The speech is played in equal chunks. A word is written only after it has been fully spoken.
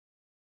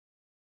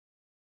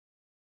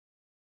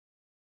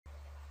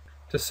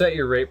To set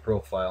your rate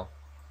profile,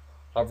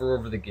 hover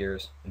over the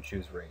gears and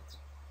choose Rates.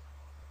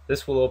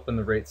 This will open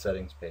the rate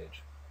settings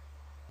page.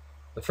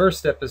 The first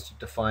step is to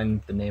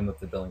define the name of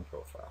the billing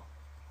profile.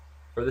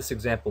 For this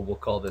example, we'll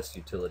call this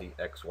utility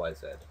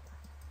XYZ.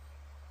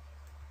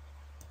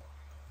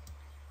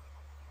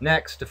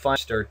 Next, define the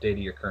start date of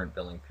your current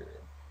billing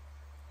period.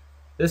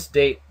 This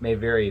date may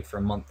vary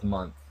from month to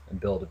month and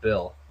bill to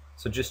bill,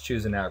 so just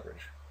choose an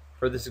average.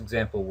 For this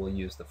example, we'll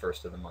use the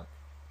first of the month,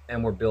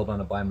 and we're billed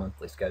on a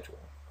bi-monthly schedule.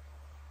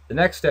 The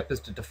next step is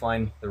to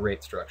define the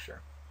rate structure.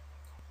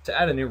 To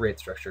add a new rate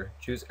structure,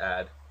 choose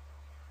Add,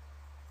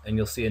 and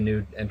you'll see a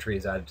new entry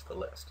is added to the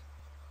list.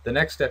 The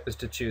next step is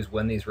to choose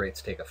when these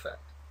rates take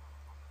effect.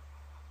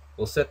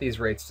 We'll set these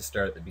rates to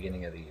start at the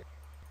beginning of the year.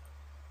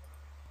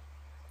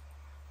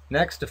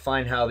 Next,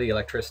 define how the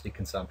electricity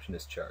consumption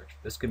is charged.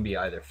 This can be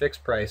either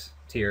fixed price,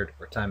 tiered,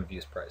 or time of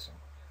use pricing.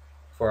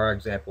 For our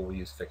example, we'll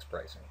use fixed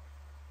pricing.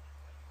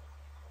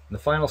 And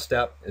the final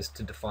step is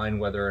to define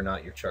whether or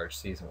not you're charged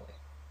seasonally.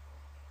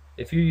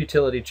 If your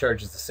utility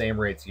charges the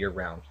same rates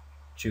year-round,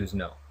 choose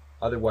No.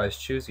 Otherwise,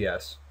 choose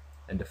Yes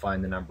and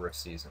define the number of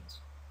seasons.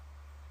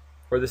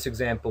 For this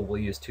example, we'll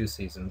use 2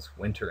 seasons,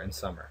 winter and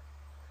summer.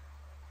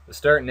 The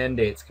start and end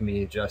dates can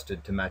be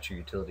adjusted to match your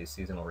utility's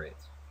seasonal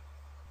rates.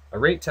 A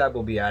rate tab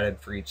will be added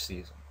for each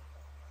season,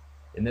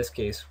 in this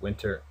case,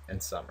 winter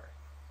and summer.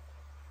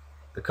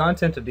 The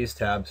content of these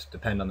tabs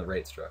depend on the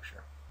rate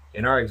structure.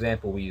 In our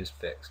example, we used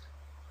fixed.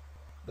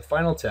 The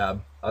final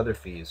tab, Other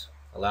Fees,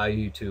 allow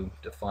you to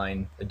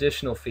define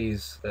additional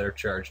fees that are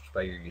charged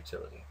by your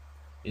utility.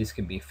 These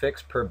can be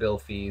fixed per bill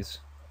fees,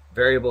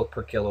 variable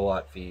per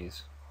kilowatt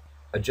fees,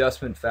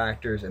 adjustment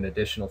factors and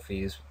additional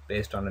fees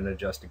based on an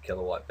adjusted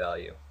kilowatt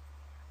value,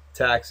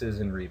 taxes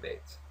and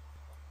rebates.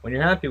 When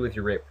you're happy with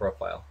your rate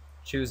profile,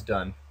 choose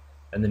Done,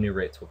 and the new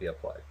rates will be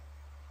applied.